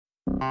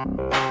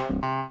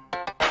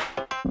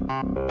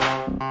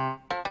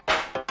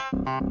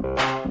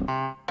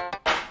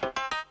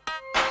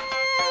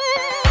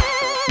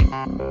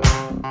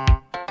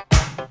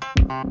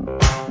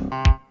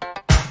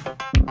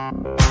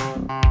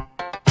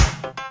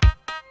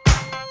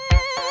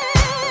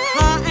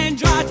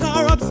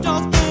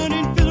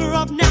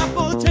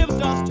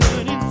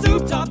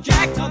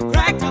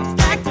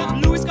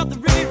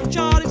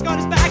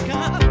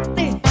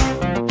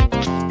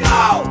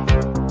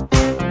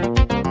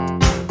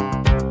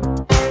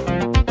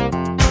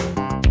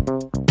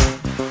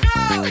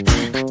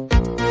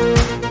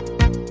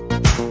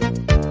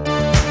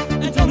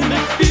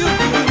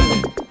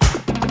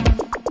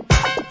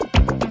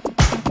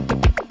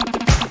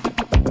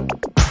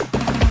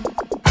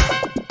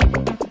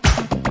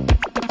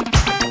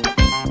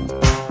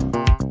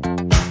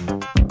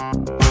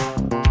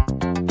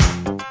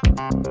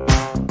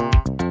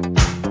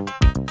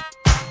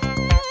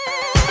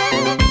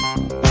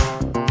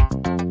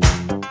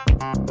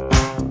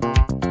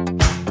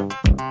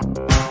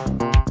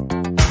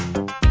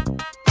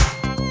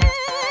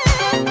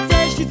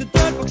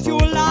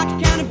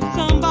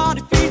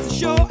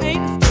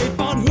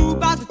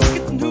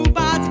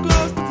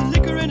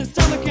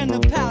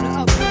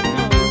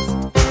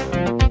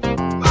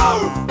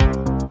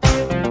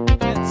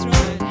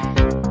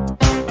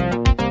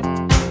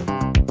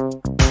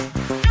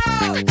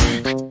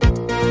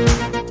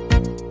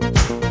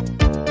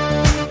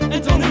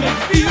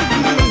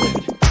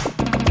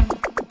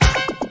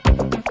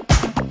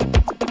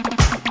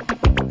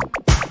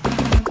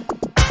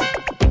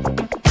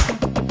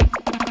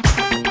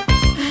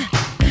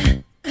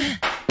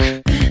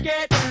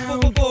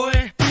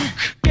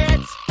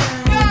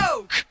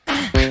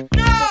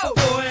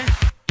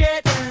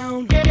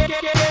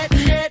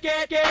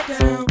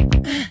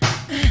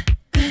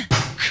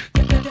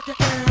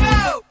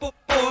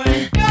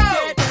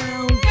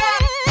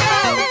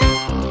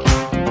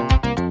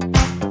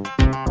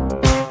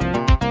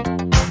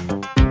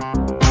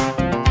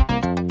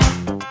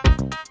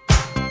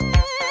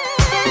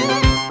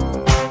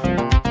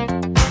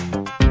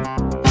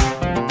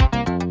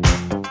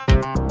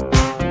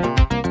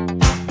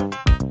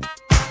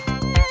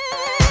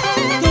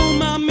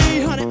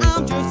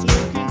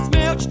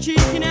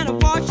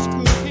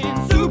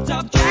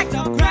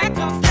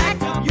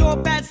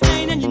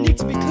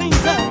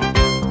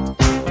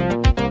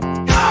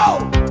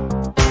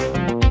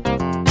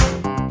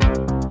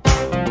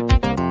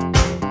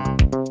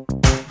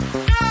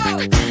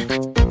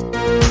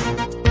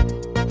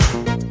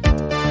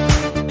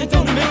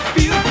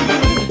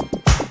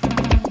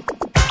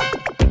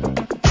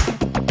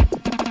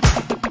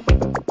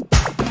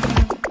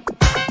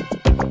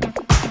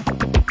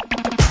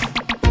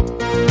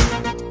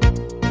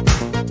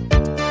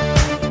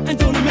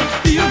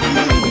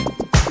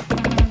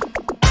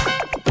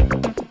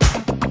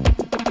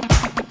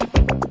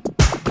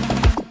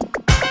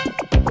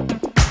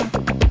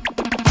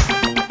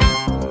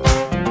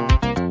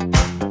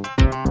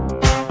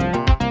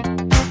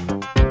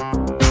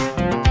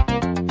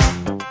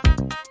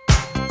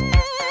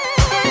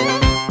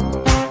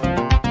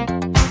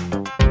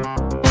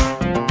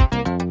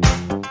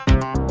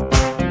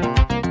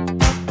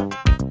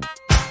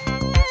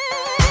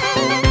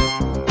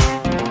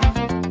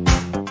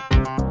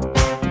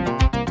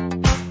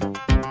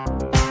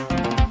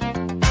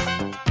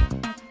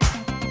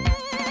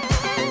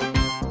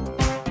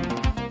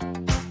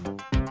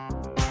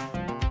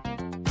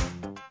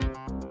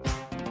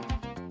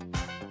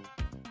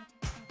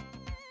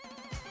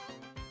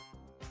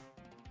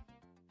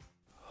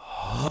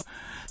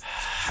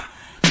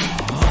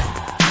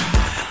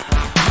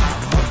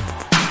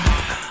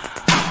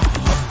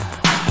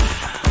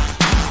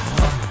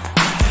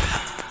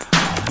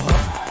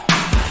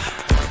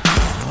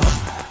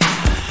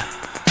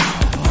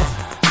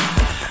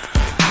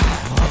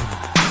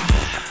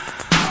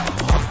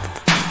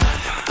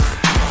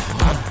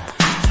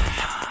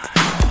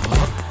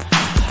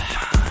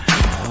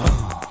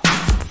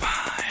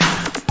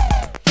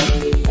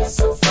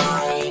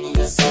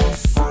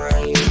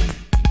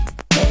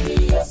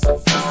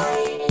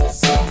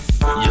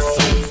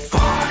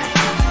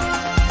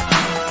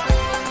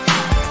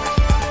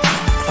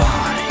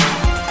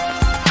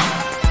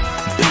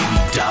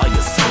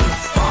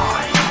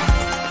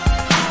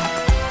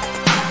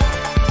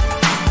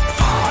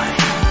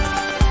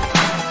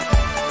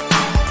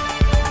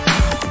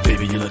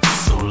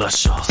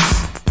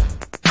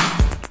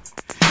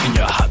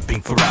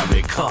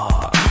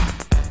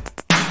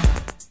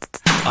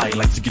I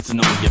like to get to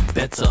know you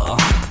better,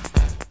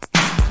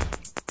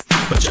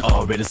 but you're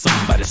already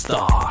somebody's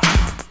star.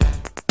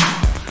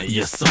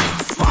 You're so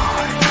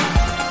fine,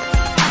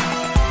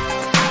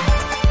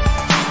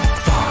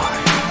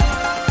 fine,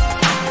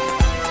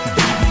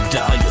 baby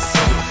doll, you're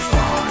so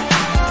fine,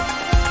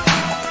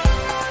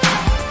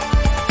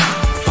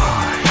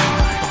 fine.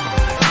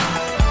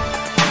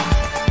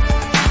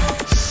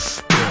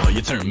 Girl,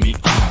 you turn me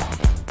on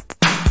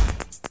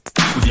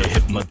with your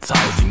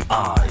hypnotizing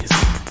eyes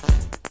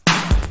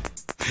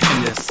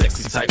and that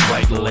sexy tight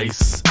white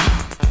lace.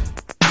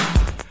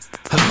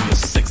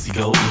 sexy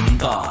golden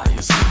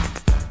thighs.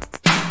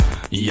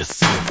 You're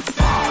so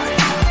fine.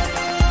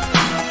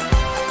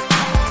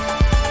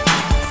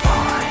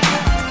 Fine.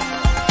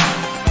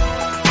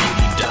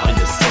 Baby doll,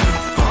 you're so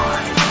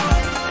fine.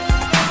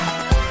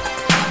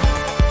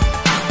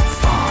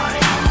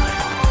 Fine.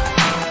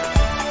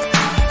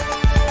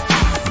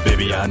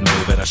 Baby, I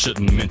know that I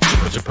shouldn't mention,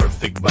 but your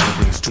perfect body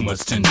brings too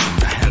much tension.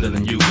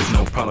 Handling you is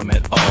no problem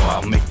at all.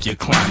 I'll make you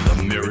climb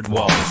the mirrored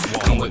walls.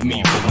 Come with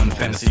me for one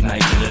fantasy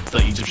night and let the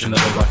Egyptian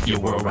never rock your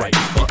world right.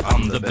 For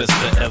I'm the best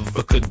that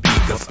ever could be,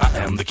 cause I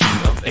am the king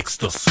of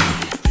ecstasy.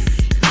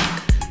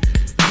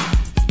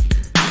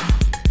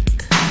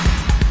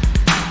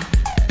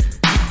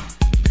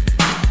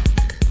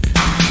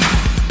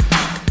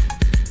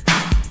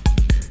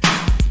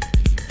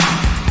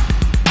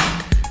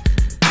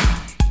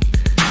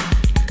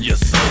 You're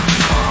so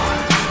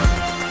fine.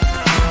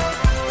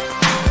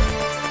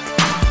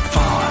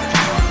 Fine.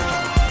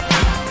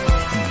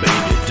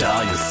 Baby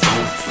doll, you're so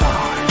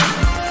fine.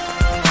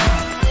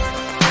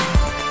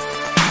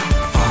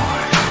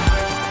 Fine.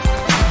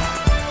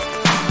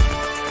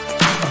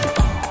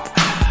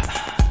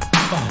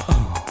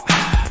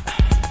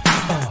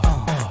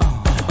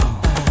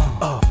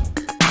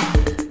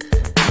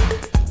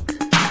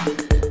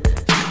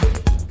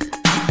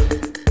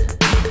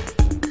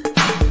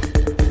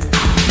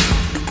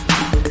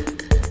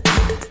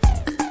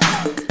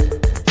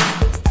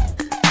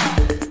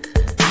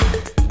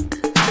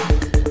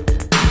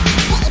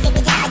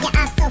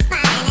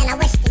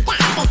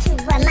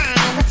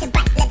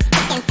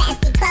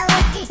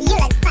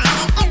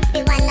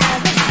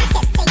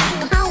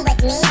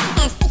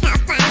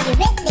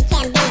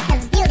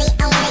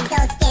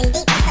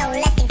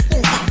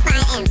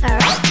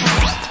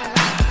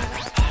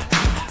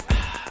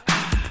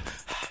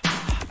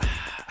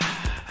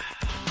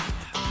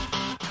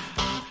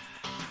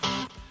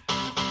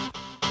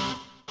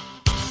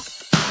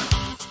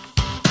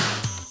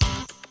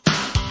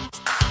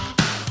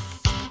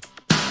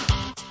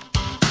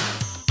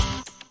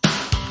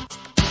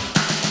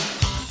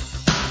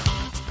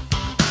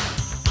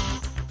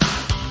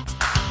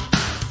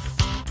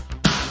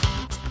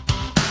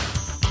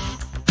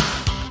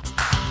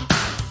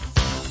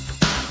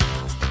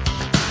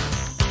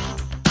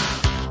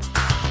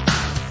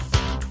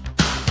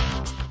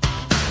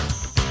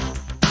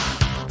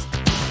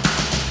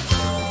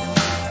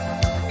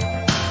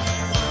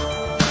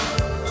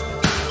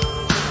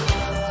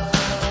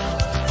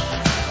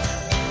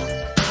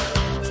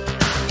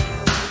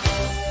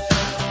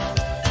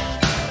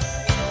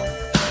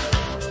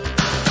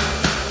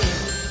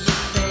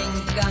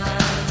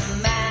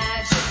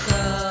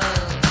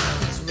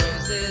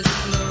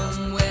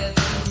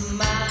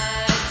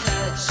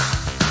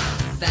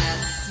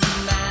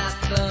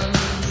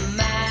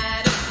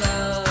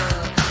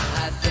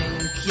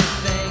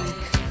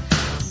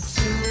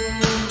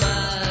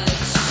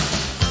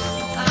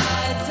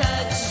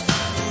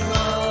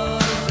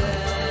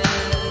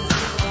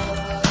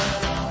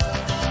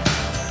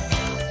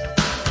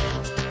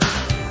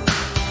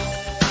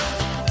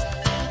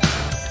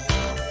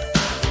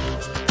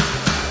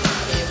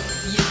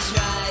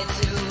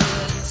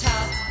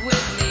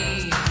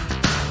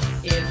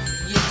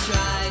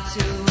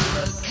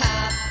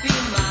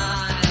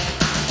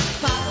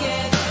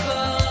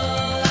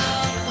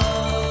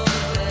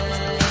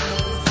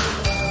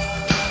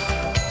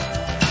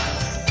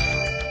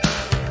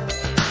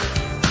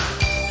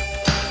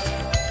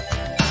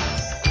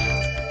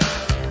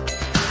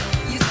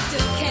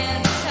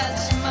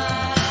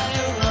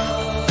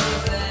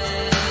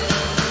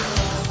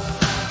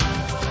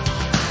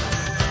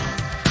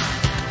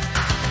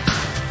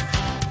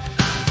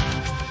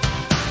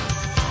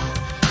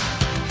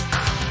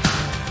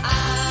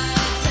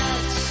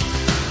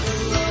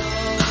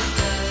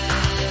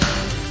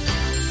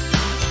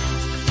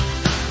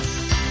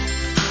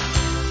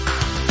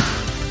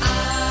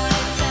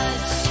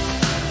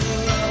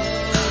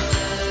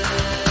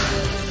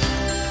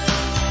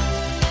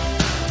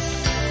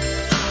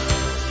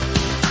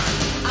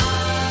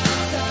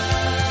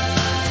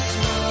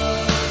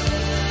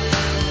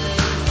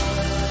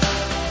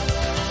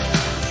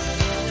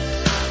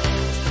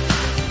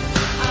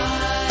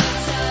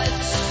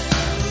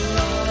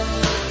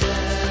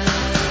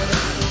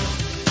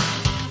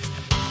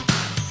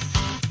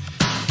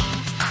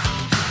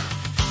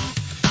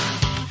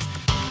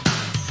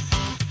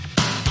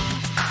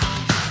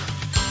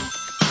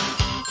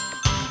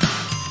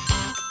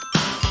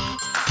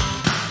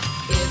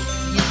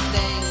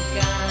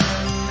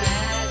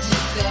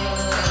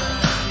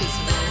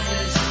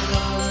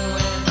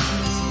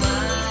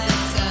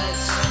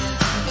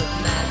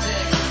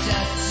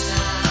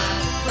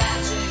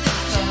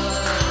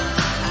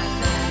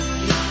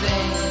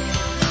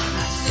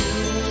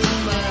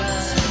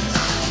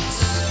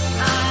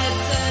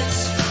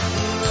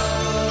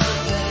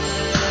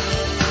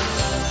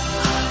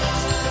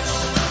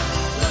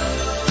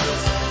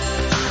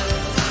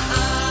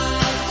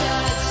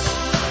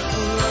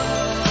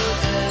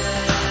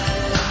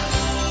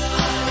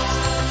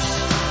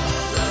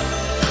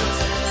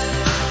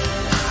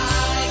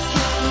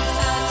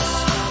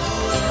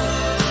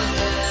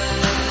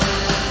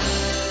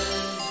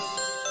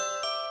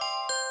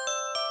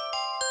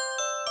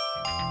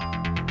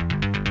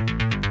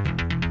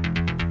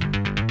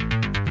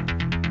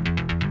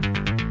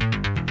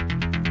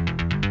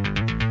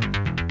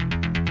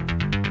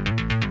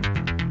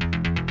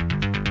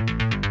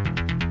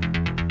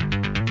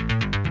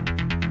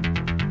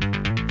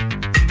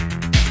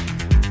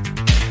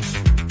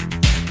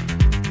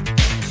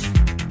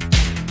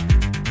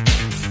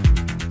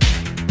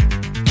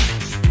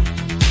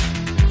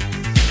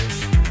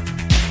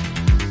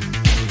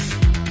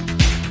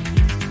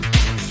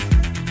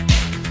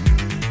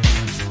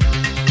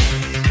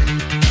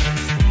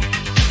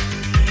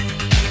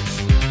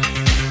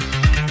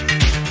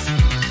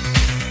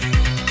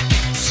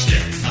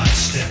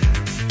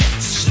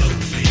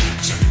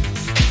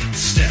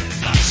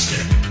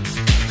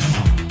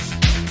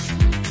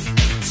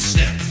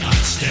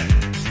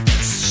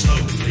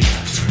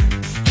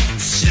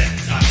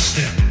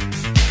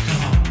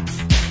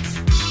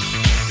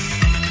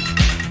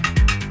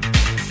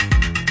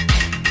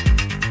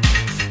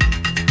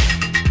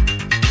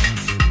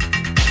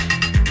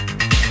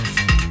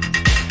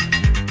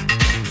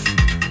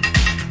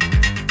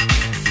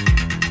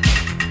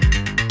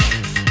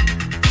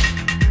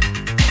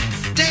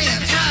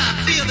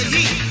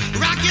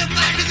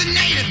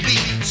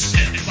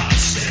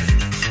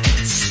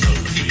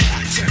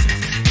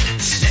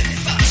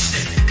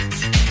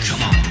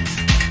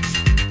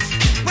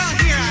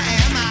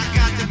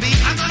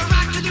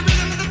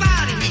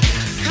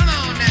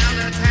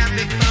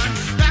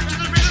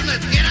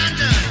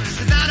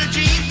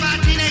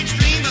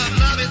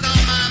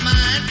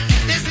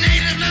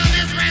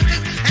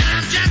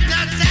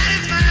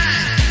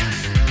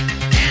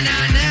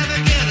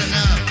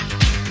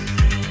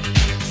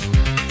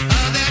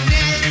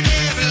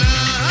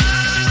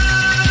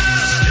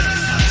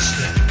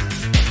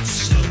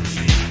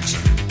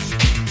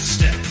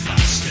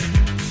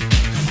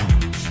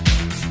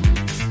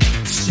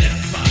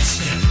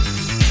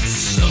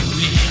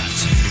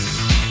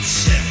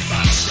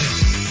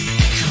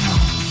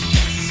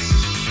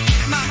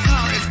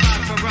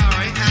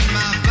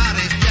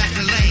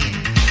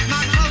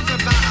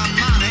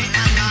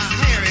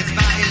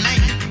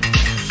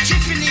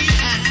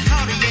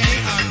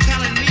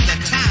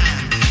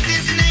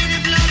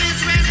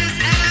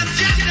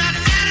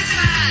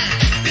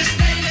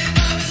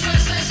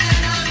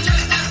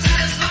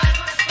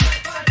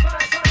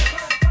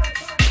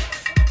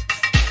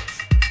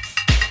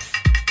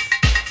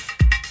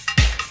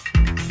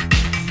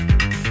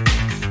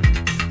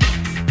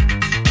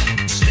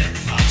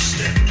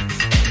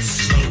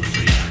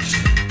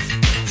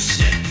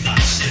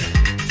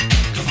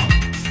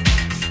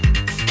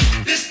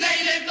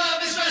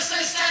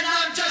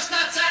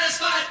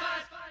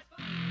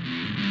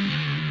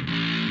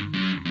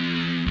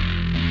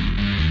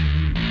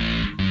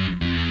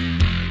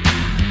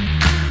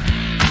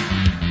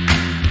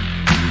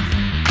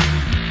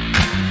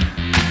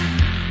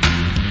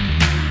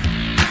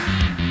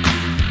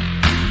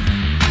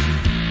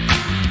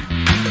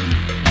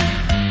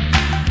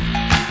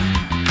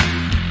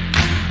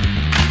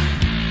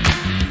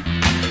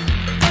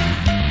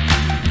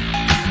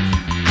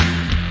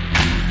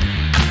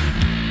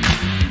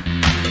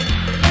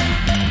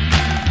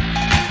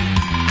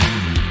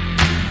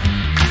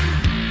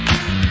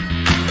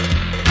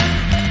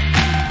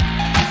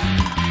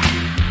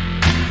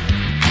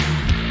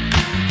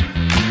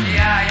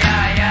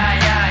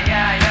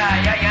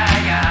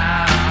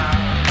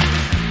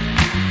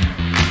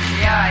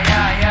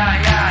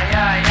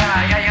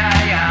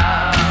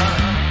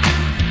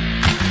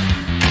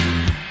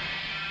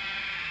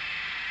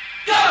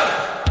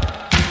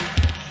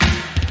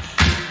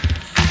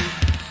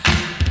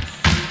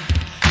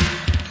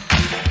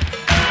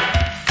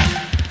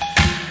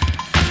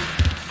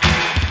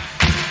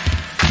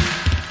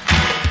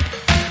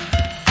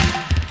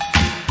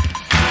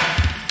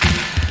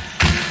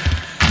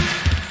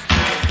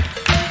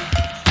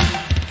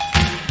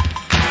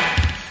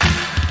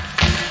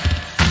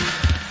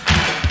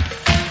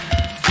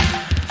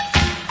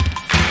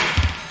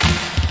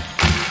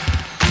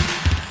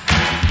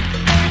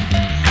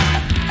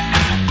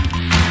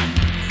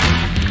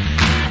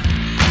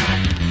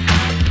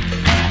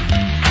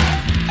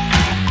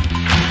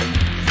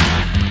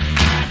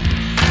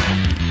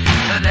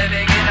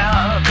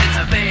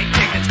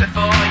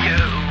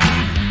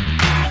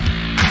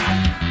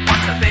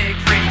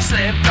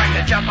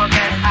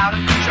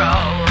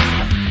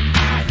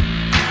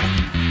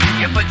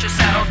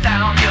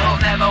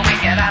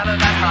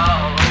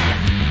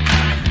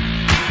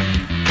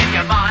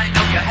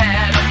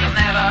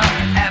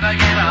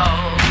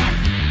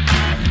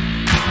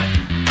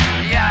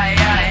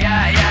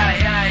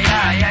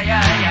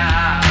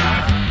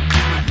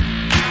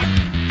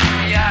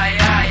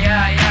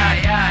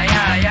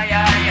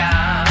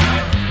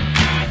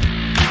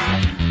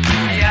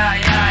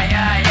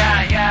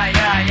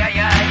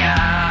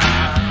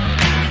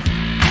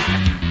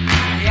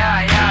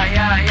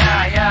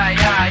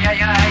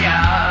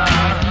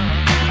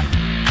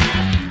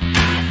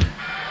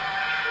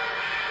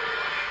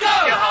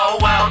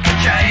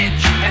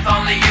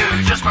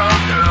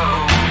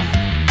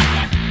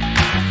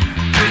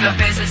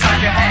 the fears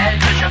inside your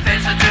head, cause your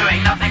fears are doing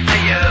nothing for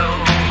you.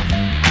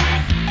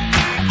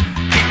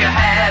 Keep your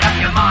head up,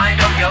 your mind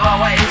up, you'll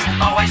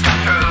always come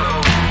through.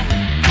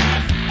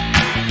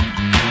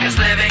 Cause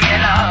living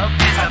it up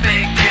is a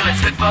big deal,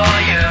 it's good for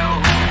you.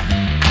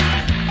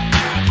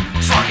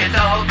 Swap your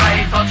dull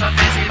grey thoughts of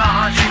busy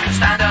minds you can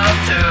stand up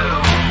to.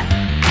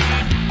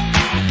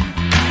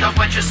 Don't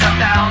put yourself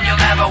down,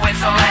 you'll never win,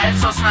 so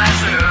let's all smash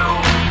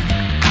through.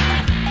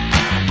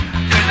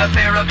 Through the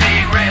fear of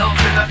being real,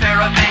 through the fear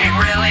of being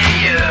really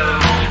you.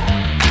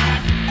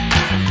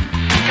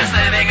 Cause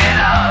living it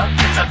up,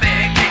 it's a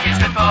big thing, it's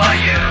good for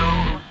you.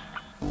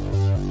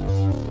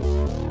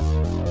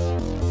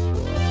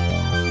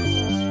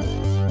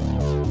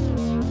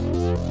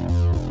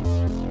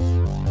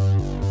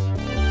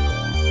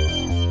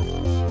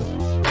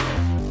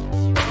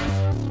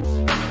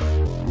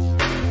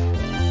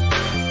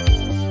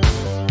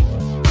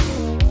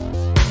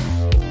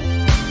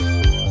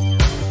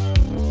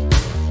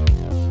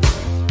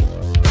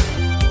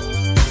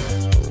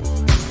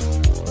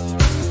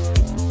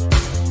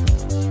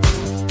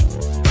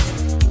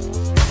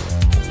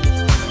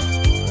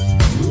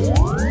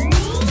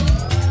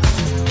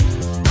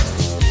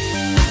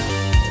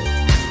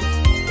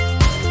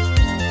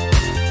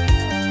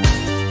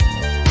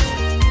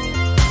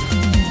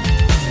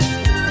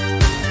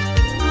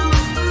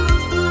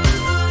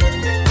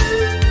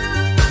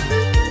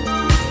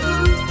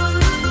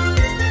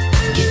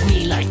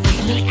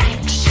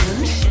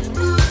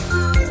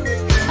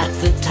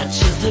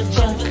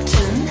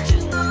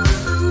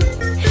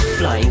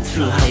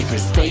 Through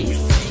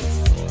hyperspace,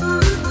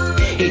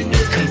 in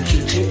a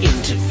computer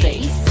interface.